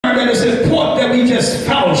that it's important that we just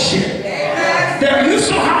fellowship. That you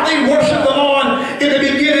saw how they worship the Lord in the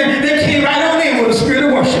beginning. They came right on in with a spirit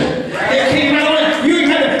of worship. They came right on in.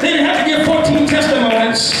 They didn't have to give 14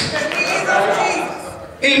 testimonies.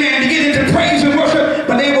 Amen. To get into praise and worship,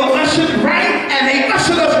 but they were ushered right, and they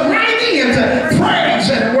ushered us right into praise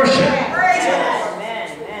and worship.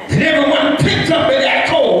 And everyone picked up an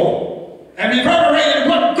echo and reverberated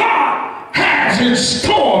what God has in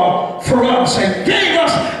store for us and gave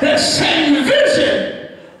us that same vision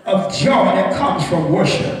of joy that comes from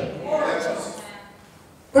worship.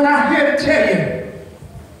 But I'm here to tell you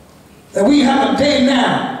that we have a day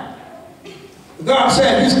now. God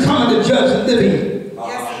said he's coming to judge the living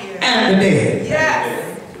and the dead.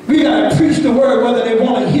 Yes. We got to preach the word whether they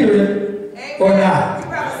want to hear it or not.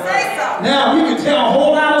 Now we can tell a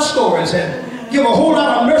whole lot of stories and give a whole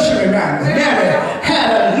lot of nursery rhymes. Mary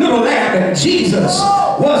had a little lamb and Jesus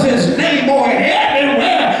was his name, boy, and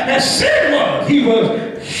everywhere that sin was, he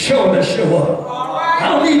was sure to show up. I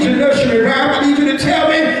don't need your nursery rhyme. I need you to tell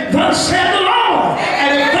me, thus said the Lord.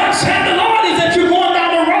 And if thus said the Lord is that you're going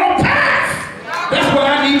down the wrong path, that's what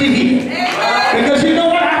I need to hear. Because you know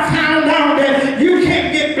what? I found out that you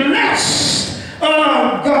can't get blessed,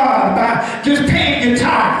 oh God, by just paying your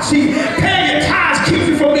tithes. See, paying your tithes keeps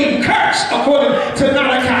you from being cursed, according to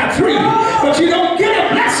Malachi 3. But you don't get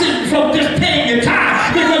a blessing from just paying your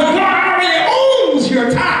tithes, because God already owns your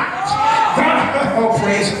tithes. God, oh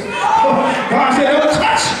praise. God said, don't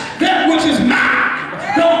touch that which is mine.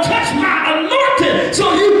 Don't touch my anointing.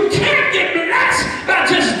 So you can't get blessed by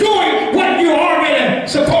just doing what you're already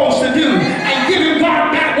supposed to do and giving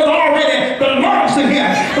God back what already belongs to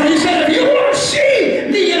him. But he said, if you want to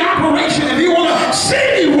see me in operation, if you want to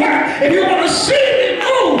see me work, if you want to see me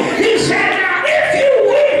move, he said, now if you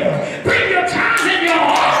will, bring your tithes and your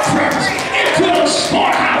offerings into the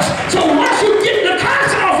storehouse. So once you get the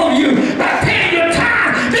tithes off of you by paying your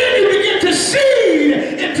tithes, then you begin to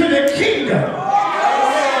seed into the kingdom.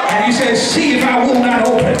 And he says, see if I will not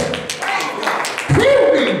open.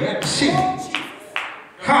 Prove me and see.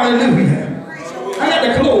 Hallelujah. I got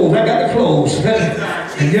the clothes. I got the clothes.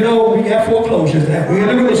 And you know, we got foreclosures now. We're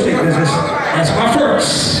in the real estate business. That's my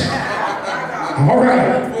first. All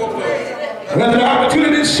right. Whether the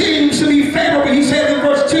opportunity seems to be favorable, he said in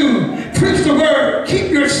verse 2, preach the word,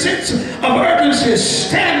 keep your sense of urgency,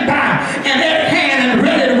 stand by and at hand and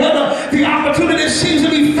ready, whether the opportunity seems to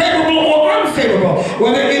be favorable or unfavorable,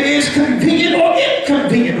 whether it is convenient or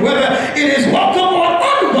inconvenient, whether it is welcome or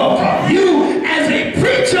unwelcome. You as a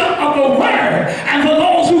preacher of the word, and for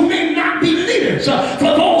those who may not be leaders,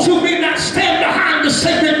 for those who may not stand behind the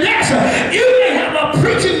sacred desk, you may have a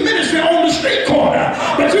preaching ministry on the street corner,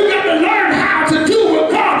 but you got to learn how to do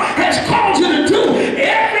what God has called you to do.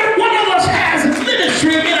 Every one of us has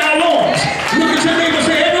ministry in our loins. Look at your neighbor and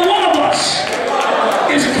say, every one of us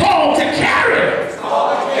is called to carry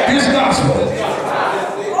this gospel.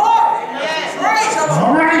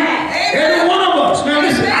 All right? Every one of us. Now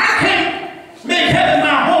listen, I can't make heaven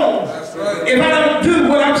my home if I don't do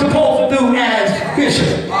what I'm supposed to do as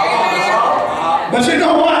bishop. But you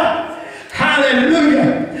know what?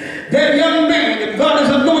 Hallelujah. That young man, if God has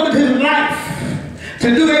anointed his life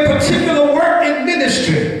to do a particular work in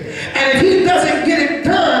ministry, and if he doesn't get it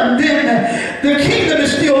done, then the kingdom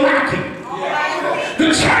is still lacking.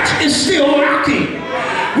 The church is still lacking.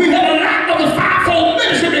 We have a lack of the fivefold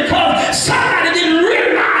ministry because somebody didn't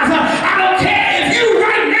realize, I don't care if you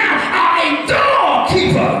right now are a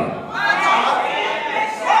doorkeeper.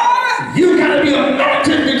 You got to be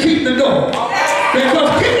anointed to keep the door. Because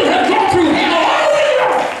people have gone through hell all day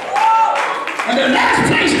long. And the last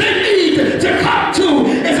place they need to come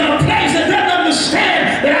to is a place that doesn't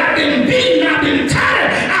understand that I've been beaten, I've been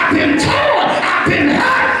tired, I've been torn, I've been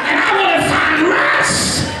hurt, and I want to find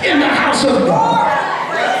rest in the house of God.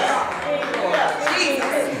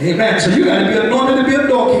 Amen. So you got to be anointed to be a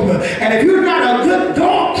doorkeeper. And if you're not a good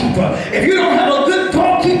doorkeeper, if you don't have a good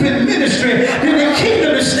doorkeeping ministry, then the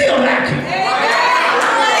kingdom is still lacking.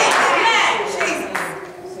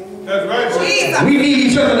 That's right. We need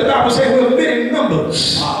each other. The Bible says we're many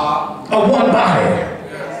members of one body.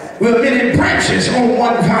 We're many branches on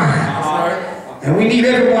one vine. And we need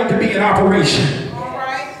everyone to be in operation.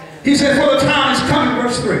 He said, for the time is coming,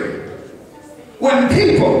 verse 3, when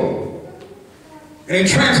people, and he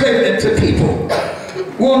translated it to people,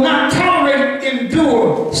 will not tolerate,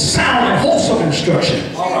 endure sound and wholesome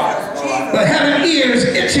instruction, but having ears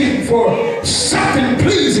itching for something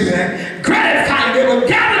pleasing and gratifying, they will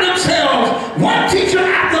gather themselves one teacher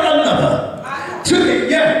after another.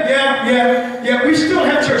 We still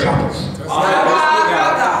have church hoppers.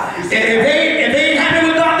 If they ain't happy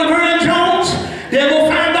with Dr. Vernon Jones, they'll go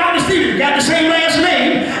find Dr. Ministries. Got the same last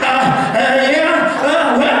name.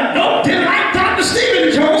 Well, no, didn't like Dr.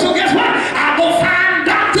 Stephen Jones, so guess what? I'll go find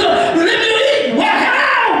Dr. L.L.W.C. Well,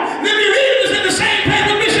 hello! L.L.W.C. is in the same place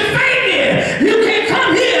with Bishop Fabian. You can't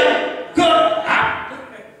come here.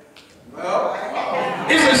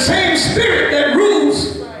 It's the same spirit that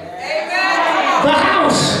rules the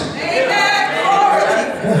house.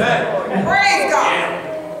 Praise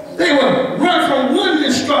God. They would run from one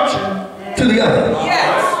instruction to the other.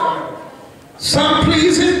 Yes. Some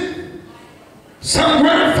pleasing, some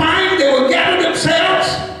gratifying. They would gather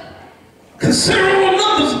themselves considerable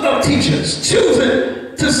numbers of teachers,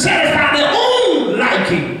 choosing to satisfy their own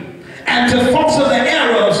liking and to foster the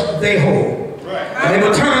errors they hold. And they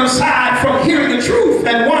would turn aside from hearing the truth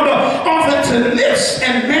and wander off into myths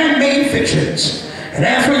and man-made fictions. And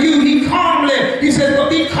as for you, he says, but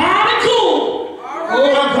be calm and cool.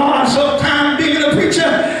 Oh my God, sometimes being a preacher,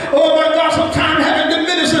 oh my God, sometimes having to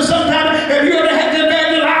minister, sometimes have you ever had to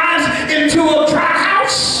evangelize into a dry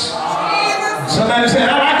house? Somebody said,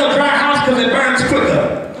 I like a dry house because it burns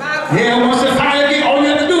quicker. Yeah, once the fire gets, all you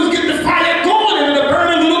have to do is get the fire going and it'll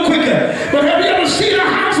burn a little quicker. But have you ever seen a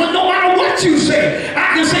house where no matter what you say,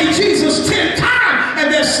 I can say Jesus 10 times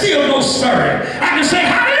and there's still no stirring. I can say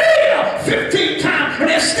hallelujah 15 times and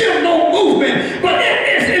there's still no movement. But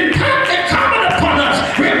it's incumbent upon us,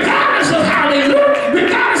 regardless of how they look,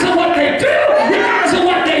 regardless of what they do, regardless of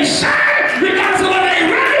what they say, regardless of what they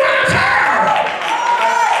really want to tell.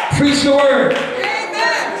 Preach the word.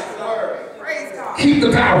 Amen. Praise God. Keep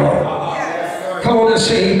the power. Come on and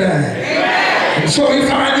say amen. And so we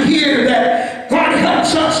find here that God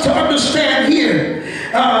helps us to understand here.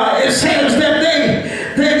 It says that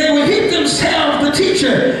they would heap themselves, the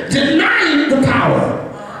teacher, denying the power.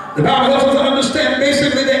 The Bible helps us to understand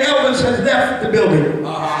basically the elders has left the building.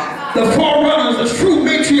 The forerunners, the true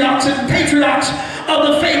matriarchs and patriarchs of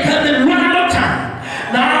the faith have been run out of time.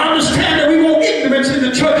 Now I understand that we want ignorance in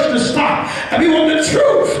the church to stop. And we want the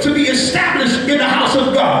truth to be established in the house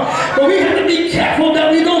of God. But we have to be careful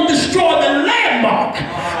that we don't destroy the landmark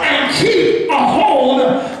and keep a hold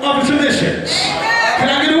of traditions. Can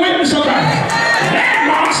I get a witness, somebody?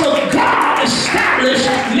 Landmarks of God established,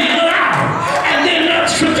 man allowed. And then the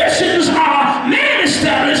traditions are man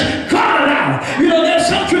established, God allowed. You know, there's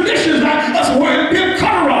some traditions like us wearing big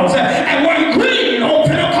coveralls and wearing green on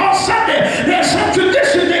Pentecost Sunday. There's some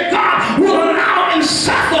traditions that God will allow and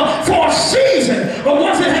suffer for a season. But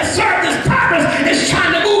once it has served its purpose, it's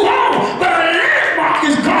trying to move on. But a landmark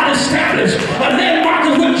is God established. A landmark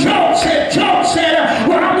is what Job said. Job said,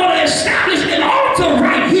 well, I'm going to establish an altar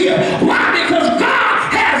right here. Why? Because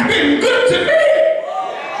God has been good to me.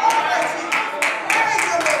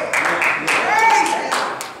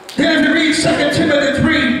 Then if you read 2 Timothy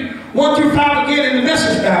 3:1-5 again in the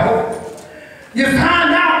Message Bible, you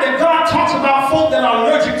find out that God talks about folk that are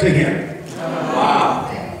allergic to him. Wow.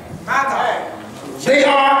 They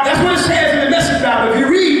are, that's what it says in the Message Bible. If you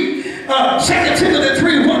read 2 Timothy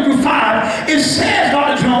 3:1-5, it says,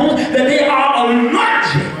 Dr. Jones, that they are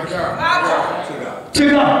allergic to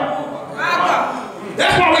God.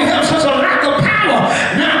 That's why we have such a lack of power.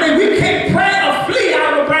 Now that we can't pray a flea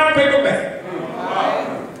out of a brown paper bag.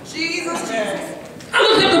 Jesus. I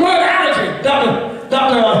looked at the word allergy.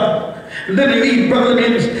 Dr. L.L.W.C, Brother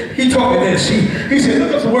L.L.W.C, he taught me this. He said,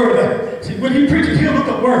 look up the word. See, when he preaches, he'll look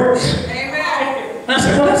up words. Amen. And I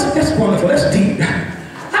said, well, that's wonderful. That's deep.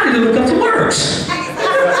 I need to look up the words.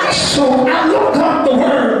 So I looked up the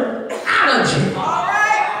word allergy. All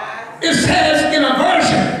right. It says in a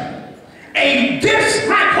version, a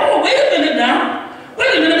dislike. Oh, wait a minute now.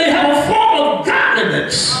 Wait a minute. They have a form of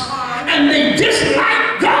godliness. And they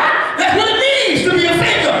dislike God. That's what it means to be a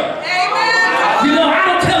faker. Amen. You know, I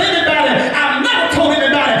don't tell anybody. I've never told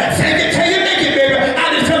anybody, fake it till you make it, baby.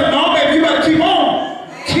 I just tell them, no, baby, you better keep on.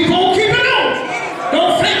 Keep on keeping on.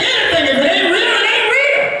 Don't fake anything. If it ain't real, it ain't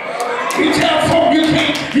real. You tell folk you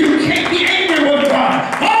can't be angry with God.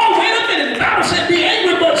 Oh, wait a minute. The Bible said be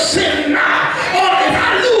angry but sin not. Or if I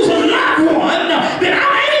lose a loved one, then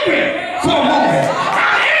I'm angry for a moment.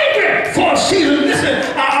 I'm angry for a season. Listen,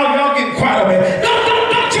 y'all getting quiet on me. Don't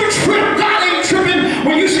you trip. God ain't tripping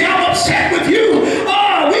when you say I'm upset with you.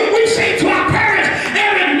 We say to our parents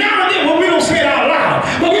every now and then, well, we don't say it out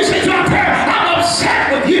loud, but we say to our parents, I'm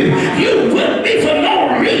upset with you. You with me for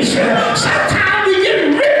no reason. Sometimes we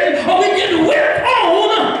get written or we get whipped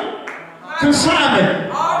on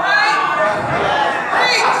consignment. All right.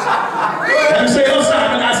 Preach. I didn't say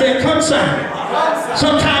assignment, I said consignment.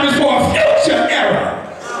 Sometimes it's for a future error.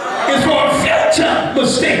 It's for a future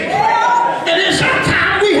mistake. And then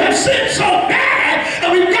sometimes we have sinned so bad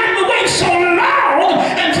and we've gotten away so long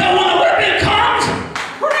until when the whipping comes,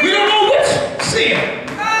 we don't know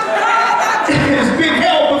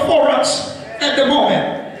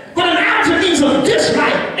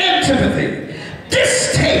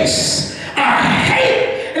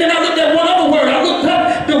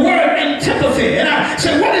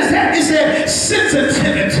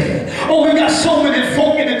sensitivity. Oh, we got so many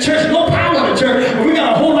folk in the church, no power in the church, but we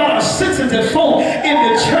got a whole lot of sensitive folk in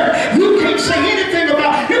the church. You can't say anything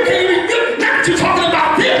about, you can't even, not that you're talking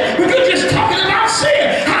about this, but you're just talking about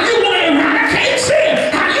sin. How you want to eradicate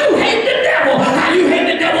sin. How you hate the devil. How you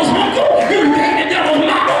hate the devil's uncle. You hate the devil's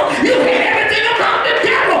mama. You hate everything about the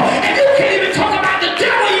devil. And you can't even talk about the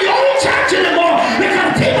devil in your own church anymore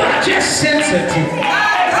because people are just sensitive.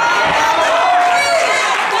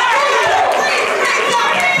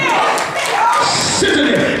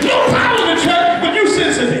 Sensitive. No power in the church, but you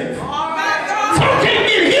sensitive. Folk can't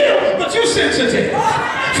get healed, but you sensitive.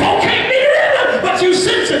 Folk can't be delivered, but you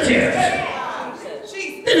sensitive.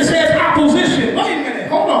 Then it says opposition. Wait a minute,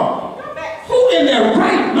 hold on. Who in their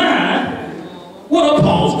right mind would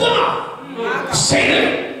oppose God?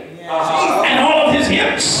 Satan and all of his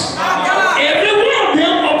imps. Every one of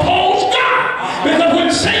them opposed God. Because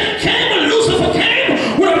when Satan came, when Lucifer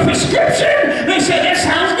came with a prescription, they said, that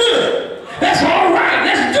sounds good. That's all right.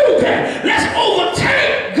 Let's do that. Let's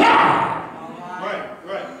overtake God.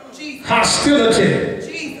 Right.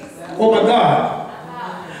 Hostility. Oh my God.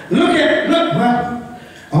 Look, well,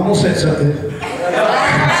 I almost said something.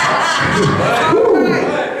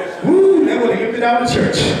 Woo, that would have emptied out the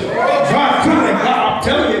church. God couldn't. God, I'm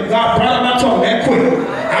telling you, God brought out my tongue that quick.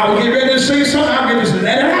 I will get ready to say something, I'll get just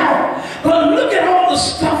let it out. But look at all the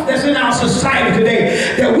stuff that's in our society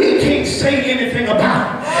today that we can't say anything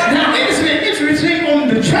about. Now, it's been interesting on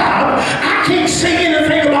the job. I can't say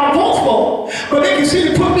anything about both folks, but they can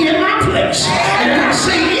seem to put me in my place. And if I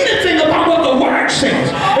say anything about what the word says,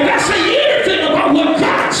 if I say anything about what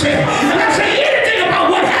God said, if I say anything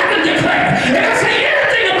about what heaven declared, if I say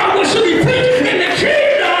anything about what should be preached in the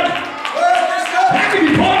kingdom, I can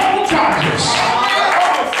be brought up on charges.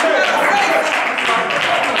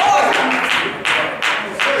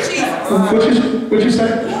 What you say?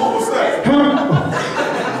 Huh?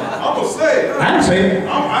 I'm gonna say it. I didn't say it. I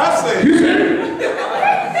say it. You said it.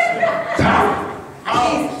 How? I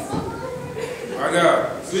got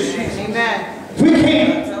it. See? Amen.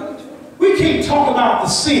 We can't talk about the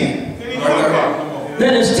sin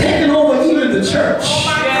that is taking over even the church.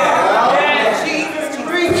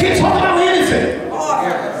 We can't talk about anything.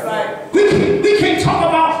 We can't talk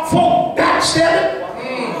about folk backstabbing.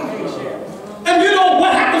 And you know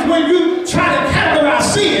what happens when you try to categorize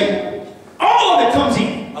sin? All of it comes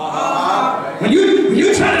in. When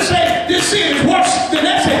you try to say this sin is worse than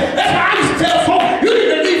that sin, that's why I used to tell folk, you need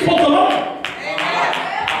to leave folk alone.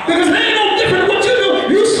 Because they ain't no different than what you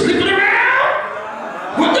do. You sleeping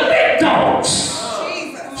around with the big dogs.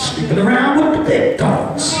 Sleeping around with the big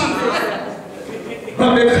dogs.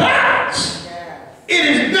 But because it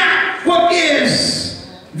is not what is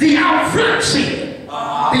the out front sin,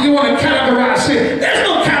 then you want to categorize sin. There's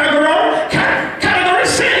no category. Category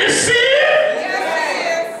sin is sin.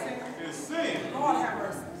 It's sin.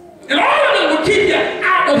 And all of it will keep you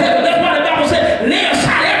out of heaven. That's why the Bible said, lay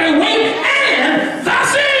aside every weight and the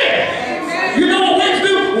sin. You know what weights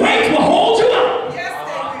do? Weights will hold you up.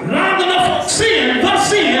 Long enough the sin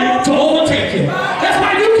to overtake you. That's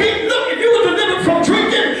why you can't look. If you were delivered from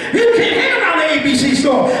drinking, you can't hang around the ABC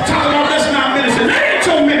store talking about that's not ministry. That ain't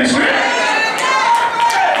your ministry.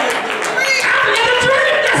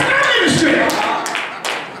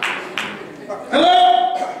 Hello?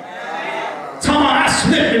 Tom, I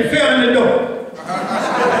slipped and fell in the door.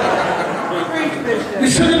 We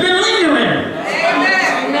should have been lingering.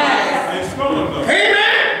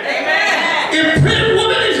 Amen. If pretty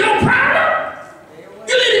woman is your problem,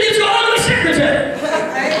 you need to get your ugly secretary.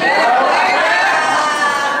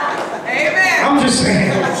 I'm just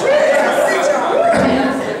saying.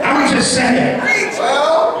 I'm just saying.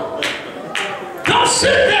 Don't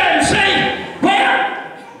sit there and say, well,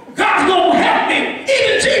 God's going to help me.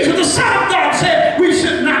 Even Jesus, the Son of God, said we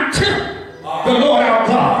should not tempt the Lord our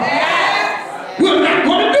God. We're not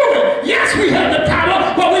going to do it. Yes, we have the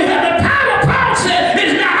power, but we have the power. Paul said,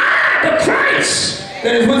 it's not I, but Christ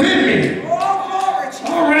that is within me.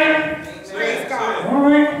 All right. All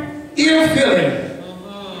right. Ill feeling.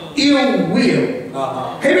 Ill will.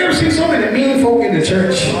 Have you ever seen so many mean folk in the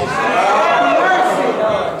church?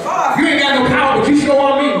 You ain't got no power, but you sure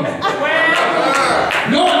are mean.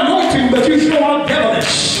 No anointing, but you sure are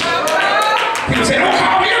devilish. People say, don't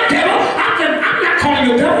call me a devil. I'm not calling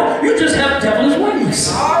you a devil. You just have devilish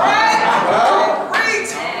ways.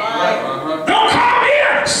 Don't call me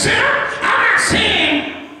a sinner. I'm not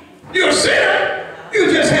saying you're a sinner.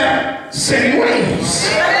 You just have sinning ways.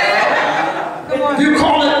 You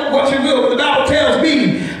call it what you will, but the Bible tells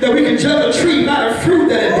me that we can judge a tree by the fruit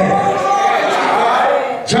that it bears.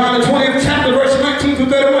 John the 20th chapter, verse 19 to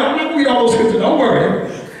 31. I'm not going to read all those scriptures, don't worry.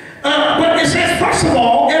 But it says, first of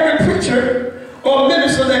all, every preacher or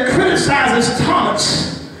minister that criticizes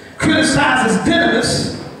Thomas, criticizes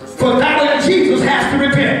Didymus for doubting Jesus has to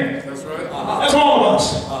repent. That's right. That's all of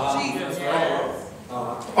us.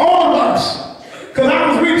 All of us. Because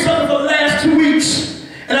I was reading something for the last 2 weeks,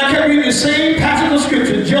 and I kept reading the same passage of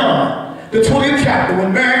scripture, John, the 20th chapter,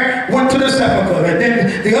 when Mary went to the sepulchre, and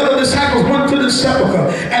then the other disciples went to the sepulchre.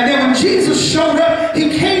 And then when Jesus showed up,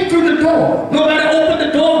 he came through the door. Nobody opened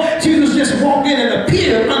the door. Jesus just walked in and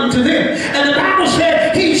appeared unto them. And the Bible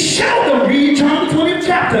said he showed them, read John the 20th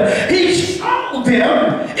chapter, he showed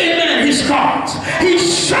them, amen, his scars. He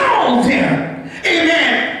showed them,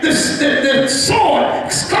 amen, the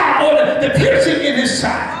sword, scar, or the piercing in his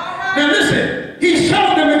side. Now listen, he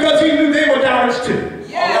showed them because he knew they were doubters too.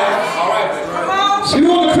 All right. So you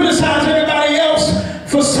want to criticize everybody else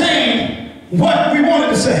for saying what we wanted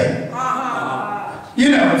to say.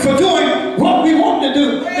 You know, for doing what we wanted to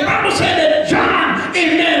do. The Bible said that John,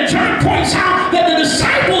 amen, John points out that the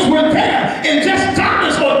disciples were there, and just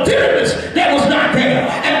Thomas or Didymus that was not there.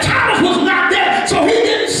 And Thomas was not there, so he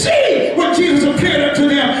didn't see when Jesus appeared unto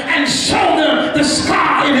them and showed them the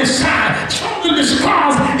scar in his side, showed them the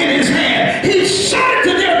scars in his hand. He showed it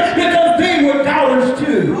to them because they were doubters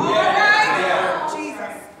too.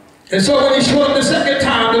 And so when he showed up the second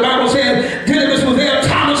time, the Bible said Didymus was there,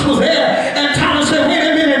 Thomas was there, and Thomas said, wait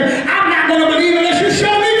a minute, I'm not going to believe unless you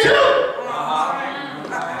show me too.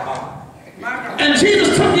 And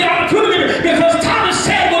Jesus took the opportunity because Thomas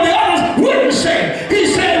said what the others wouldn't say. He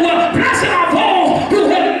said, well, blessed are those who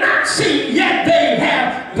have not seen, yet they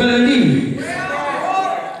have believed.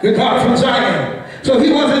 Good God from Zion. So he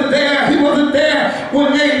wasn't there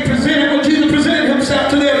when they presented, when Jesus presented himself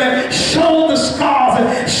to them and showed the scars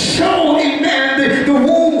and showed, amen, the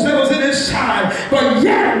wounds that was in his side. But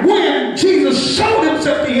yet when Jesus showed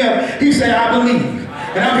himself to him, he said, I believe.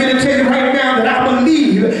 And I'm here to tell you right now that I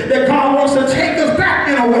believe that God wants to take us back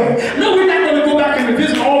in a way. No, we're not going to go back and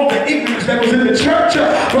revisit all of the ignorance that was in the church.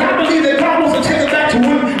 But I believe that God wants to take us back to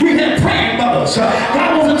when we had praying mothers.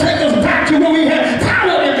 God wants to take us back to when we had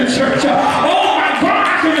power in the church. Oh my God,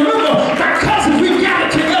 I can remember my cousins, we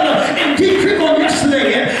gathered together in Deep Creek on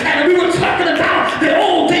yesterday, and we were talking about the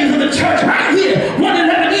old days of the church right here,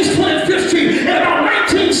 111 East 25th Street, in about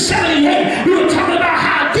 1978. We were talking about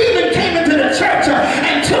how a demon came into the church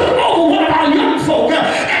and took over one of our young folk.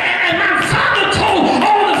 And my father told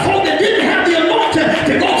all the folk that didn't have the anointing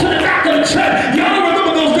to go to the back of the church. Y'all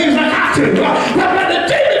remember those days like I do. But the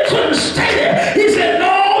demon couldn't stay there. He said,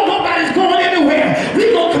 no, nobody's going anywhere.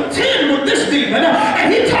 We're going to contend with this demon.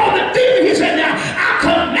 And he told the demon, he said, now, I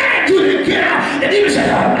command you to get out. And the demon said,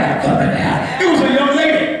 I'm not coming out. It was a young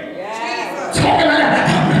lady talking like that.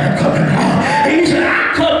 I'm not coming out. And he said,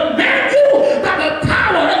 I command you by the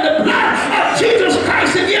power and the blood of Jesus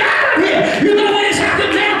Christ to get out of here. You know what has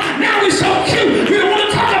happened now? Now we're so cute. We don't want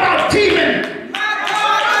to talk about demon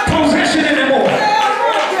possession anymore.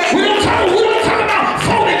 We don't talk about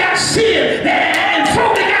folk that got sin and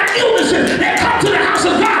folk that got illnesses that come to the house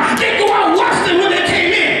of God. They go out worse than when they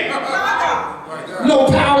came in.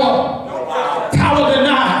 No power. Power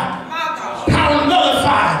denied. Power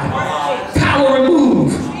nullified. Power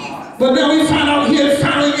removed. But now we find out here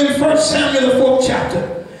finally in 1 Samuel the 4th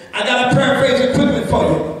chapter. I got a paraphrase equipment for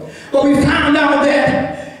you. But we found out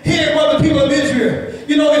that here were the people of Israel.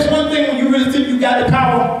 You know, it's one thing when you really think you got the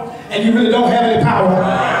power and you really don't have any power.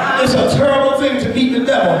 It's a terrible thing to meet the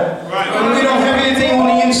devil when you don't have anything on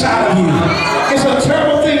the inside of you. It's a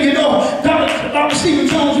terrible thing, you know. Dr. Stephen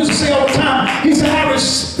Jones used to say all the time, he said, I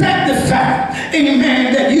respect the fact,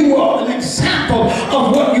 amen, that you are an example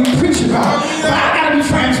of what you preach about. But I got to be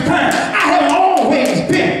transparent. I have always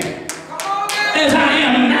been as I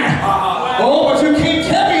am now. Oh, but you can't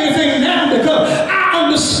tell me anything now because I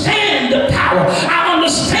understand the power. I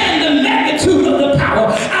understand the magnitude of the power.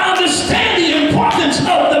 I understand the importance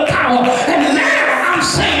of the power. And now I'm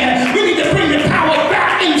saying we need to bring the power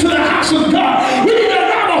back into the house of God. We need to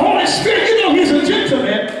allow the Holy Spirit. You know he's a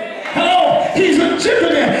gentleman. Hello, he's a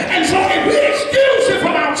gentleman. And so if we excuse him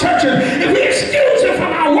from our churches, if we excuse him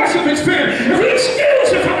from our worship experience, if we excuse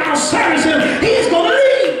him from our services, he's going to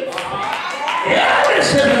leave. Elvis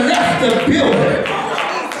has left the building.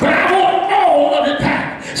 But I want all of it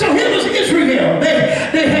back. So here was Israel.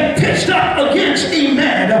 They had pitched up against,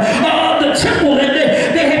 amen, the temple, and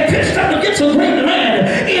they had pitched up against a great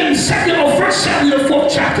land in 2nd or 1st Samuel, the 4th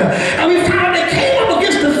chapter. And we found they came up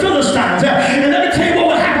against the Philistines. And let me tell you what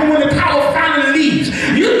will happen when the power finally leaves.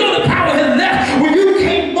 You know the power has left when you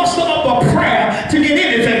can't muster up a prayer to get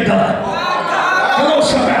anything done. Hello,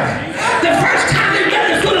 somebody. The first time they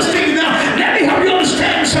met the Philistines, now, let me help you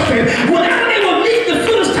understand something. Whenever they would meet the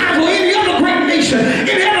Philistines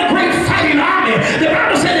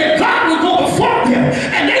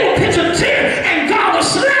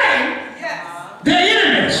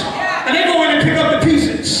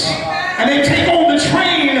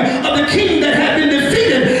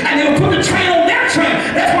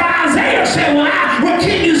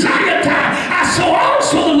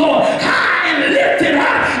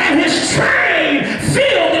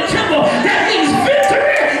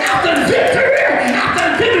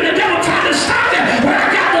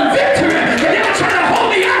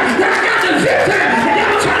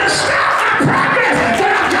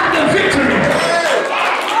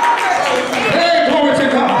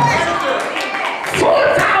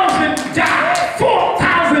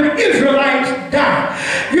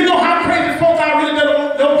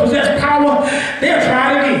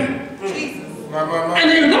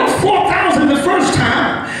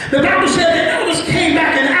The Bible said the elders came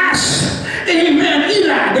back and asked, amen,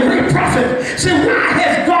 Eli, the great prophet, said, why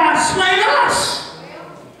has God slain us?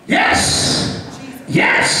 Yes.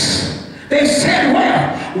 Yes. They said,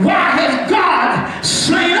 well, why has God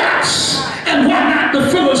slain us? And why not the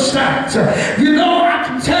Philistines? You know, I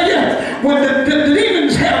can tell you, when the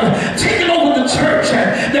demons have taken over the church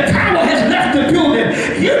and the power has left the building,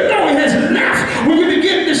 you know it has left when you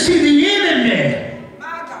begin to see the enemy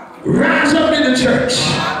rise up in the church.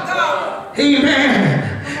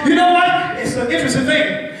 Amen. You know what? It's an interesting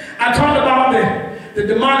thing. I talked about the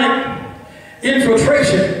demonic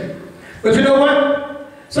infiltration. But you know what?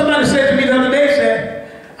 Somebody said to me the other day,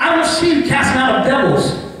 said, I don't see you casting out of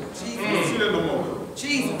devils.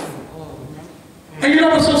 Jesus. And you know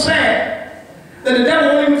what's so sad? That the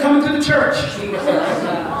devil won't even come into the church.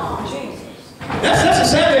 That's the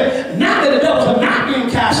sad thing. Not that the devils are not being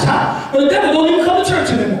cast out, but the devil won't even come to church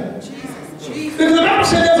anymore. Because the Bible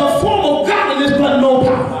said there's a form of godliness but no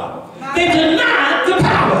power. They denied the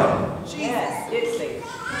power.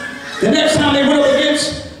 The next time they went up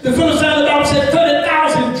against the Philistines, the Bible said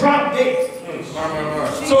 30,000 dropped dead.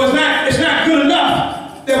 So it's not good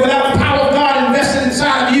enough that without the power of God invested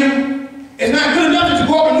inside of you, it's not good enough that you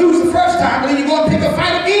go up and lose the first time, but then you go and pick a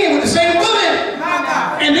fight again with the same bullet.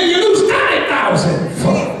 And then you lose 30,000.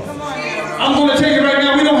 I'm going to tell you right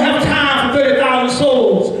now, we don't have time for 30,000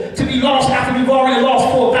 souls to be lost after we've already lost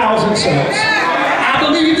 4,000 souls. I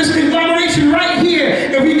believe this conglomeration right here,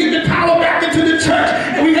 if we get the power back into the church,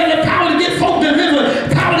 and we have the power to get folk delivered,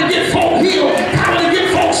 power to get folk healed, power to get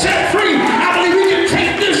folk set free, I believe we can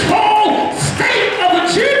take this whole state of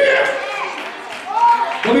Virginia.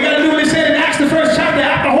 What we got to do is say in Acts the 1st chapter,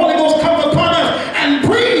 after the Holy Ghost comes upon us and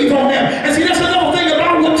breathe on them. And see, that's another thing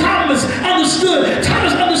about what Thomas understood.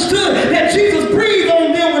 Thomas understood that Jesus breathed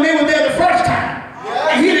on them when they were there the first time.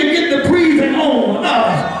 And he didn't get the breathing on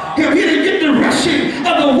him. He didn't get the rushing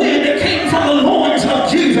of the wind that came from the loins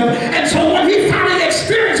of Jesus. And so when he finally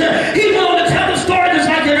experienced it, he went on to tell the story just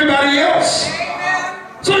like everybody else.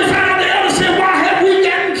 So he found out the elders said, why have we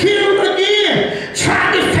gotten killed again?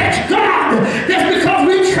 Trying to fetch God. That's because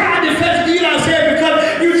we tried to fetch Eli said,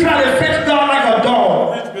 because you try to fetch God like a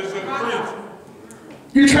dog.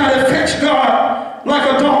 You try to fetch God like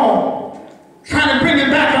a dog. Trying to bring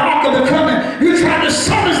him back the Ark of the Covenant. You try to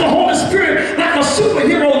summon the Holy Spirit like a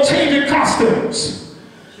superhero changing costumes.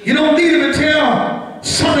 You don't need him until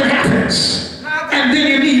something happens. And then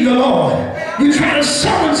you need the Lord. You try to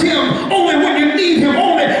summon him only when you need him,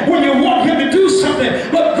 only when you want him to do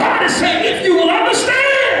something. But God is saying, if you will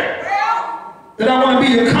understand that I want to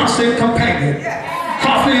be your constant companion.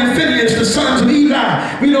 Hophni and Phinehas, the sons of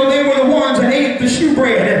Eli, we know they were the ones that ate the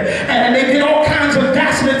shewbread and they did all kinds of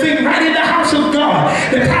dastardly things right in the house of God.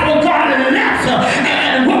 The power of God and left.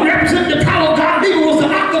 And what represented the power of God even was the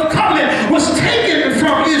Ark of Covenant was taken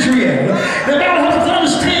from Israel. The Bible helps us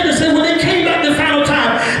understand this, and when they came back the final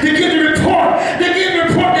time, they gave the report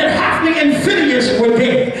that Hophni and Phinehas were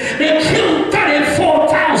dead. They killed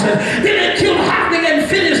 34,000. Then they killed Hophni and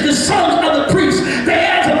Phinehas, the sons of the priests. They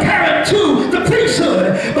as a parent to the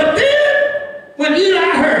priesthood. But then, when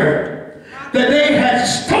Eli heard that they had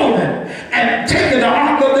stolen and taken the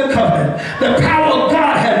Ark of the Covenant, the power of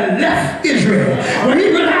God had left Israel. When he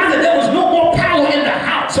realized that there was no more power in the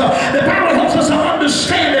house, the Bible helps us to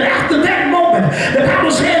understand that after that moment, the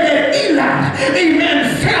Bible said that Eli,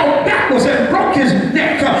 amen, fell backwards and broke his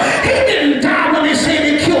neck. He didn't die when they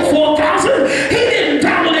say they killed 4,000. He didn't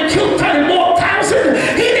die when they killed 30 more thousand.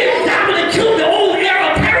 He didn't die when they killed the old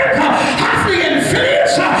heir apparent, Hophni and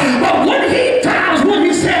Phinehas. But when he died was when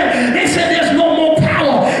he said, they said there's no more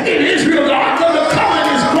power in Israel. The Ark of the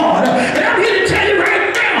Covenant is gone. And I'm here to tell you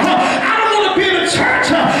right now, I don't want to be in a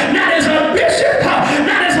church, not as a bishop,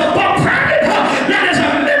 not as a prophet, not as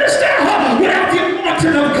a minister, without the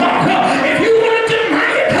anointing of God. If you want to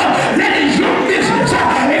deny it, that is your business.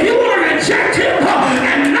 If you want to reject him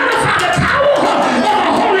and nullify the power of the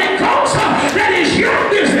Holy Ghost, that is your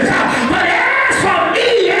business. But as for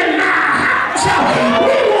me and my house,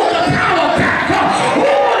 we want the power back. We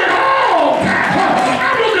want it all back. I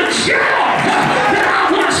want the joy that I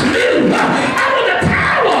once knew. I want the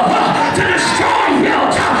power to destroy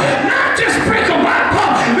yokes, not just break them up,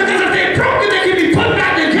 because if they're broken, they can be put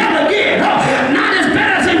back together again. Not as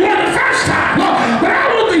bad as they were the first time, but I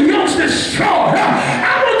want the yokes destroyed.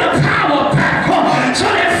 I want the power back, so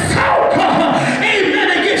that folk, amen,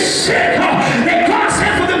 they get sick, that God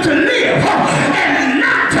said for them to live and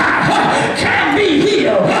not die, can be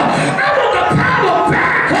healed. I want the power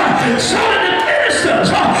back, so that the ministers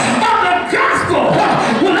of the gospel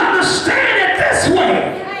will understand it this way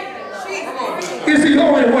is the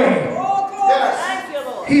only way.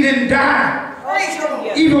 He die.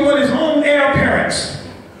 Even when his own heir parents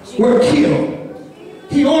were killed.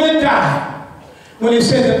 He only died when he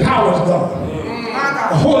said the power is gone.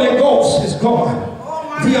 The Holy Ghost is gone.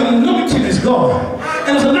 The anointing is gone.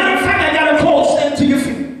 And as a matter of fact, I got to close. Stand to your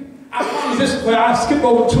feet. I promise this, but I'll skip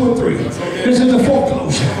over 2 and 3. This is the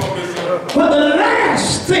foreclosure. But the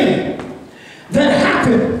last thing that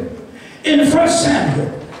happened in 1 Samuel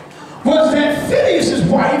was that Phineas'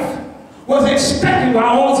 wife was expecting while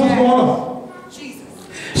all this was going on.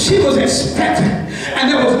 She was expecting, and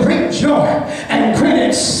there was great joy and great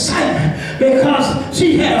excitement because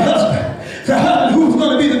she had a husband. The husband who was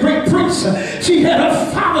going to be the great priest. She had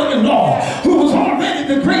her father-in-law who was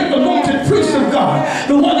already the great anointed priest of God.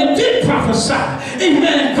 The one that did prophesy.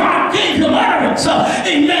 Amen. And God gave him utterance.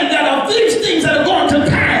 Amen. That of these things that are going to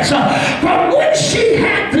pass. But when she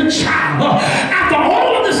had the child, after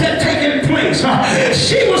all of this had taken place,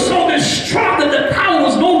 she was so distraught that the power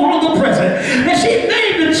was no longer present. And she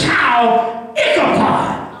named the child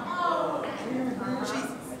Ichabod.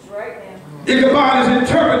 Ichabod is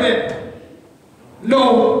interpreted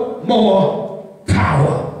no more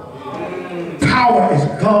power. Power is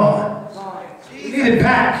gone. We need it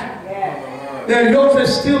back. There are yokes that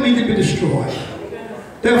still need to be destroyed.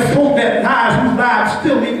 There are folk whose lives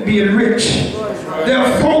still need to be enriched. There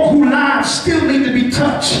are folk whose lives still need to be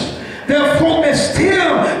touched. There are folk that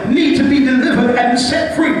still need to be delivered and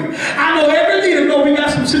set free. I know every leader knows we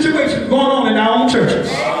got some situations going on in our own churches.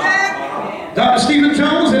 Dr. Stephen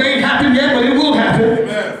Jones, it ain't happened yet, but it will happen.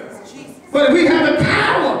 But if we have the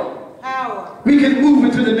power, we can move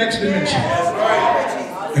into the next dimension.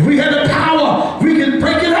 If we have the power, we can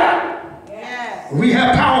break it up. If we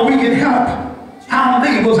have power, we can help our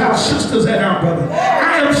neighbors, our sisters, and our brothers.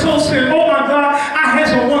 I am so serious. Oh my God, I had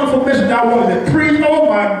some wonderful messages I wanted to preach. Oh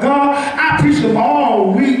my God, I preached them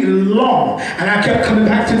all week long. And I kept coming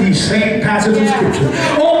back to these same passages of scripture.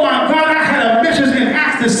 Oh my God, I had a message in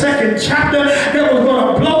Acts the 2nd chapter that was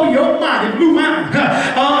going to blow your mind. It blew mine.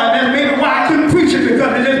 And that's maybe why I couldn't preach it,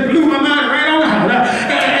 because it just blew my mind right on out.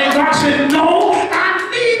 And God said, no, I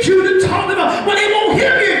need you to talk to them. Well, they won't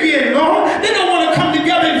hear me again, Lord. They don't want to come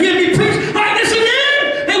together and hear me preach like this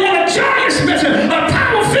again. They want a joyous message, a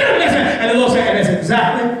power-filled message. And the Lord said, and that's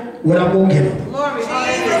exactly what I'm going to give them. Glory,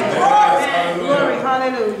 hallelujah. Glory,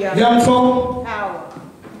 hallelujah. Young folk, Power.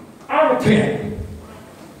 I repent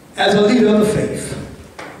as a leader of the faith.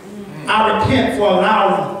 I repent for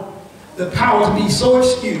allowing the power to be so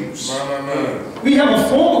excused. We have a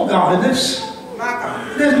form of godliness.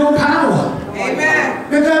 There's no power. Amen.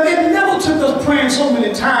 Because it never took us praying so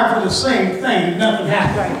many times for the same thing. Nothing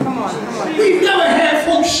happened. Come on, come on. We've never had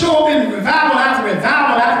folks show up in revival after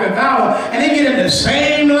revival after revival, and they get in the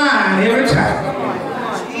same line every time. Come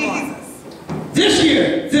on, Jesus. This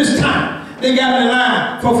year, this time, they got in the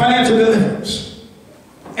line for financial deliverance.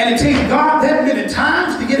 And it takes God that many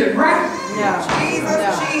times to get it right. Yeah. Jesus.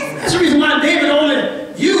 That's the reason why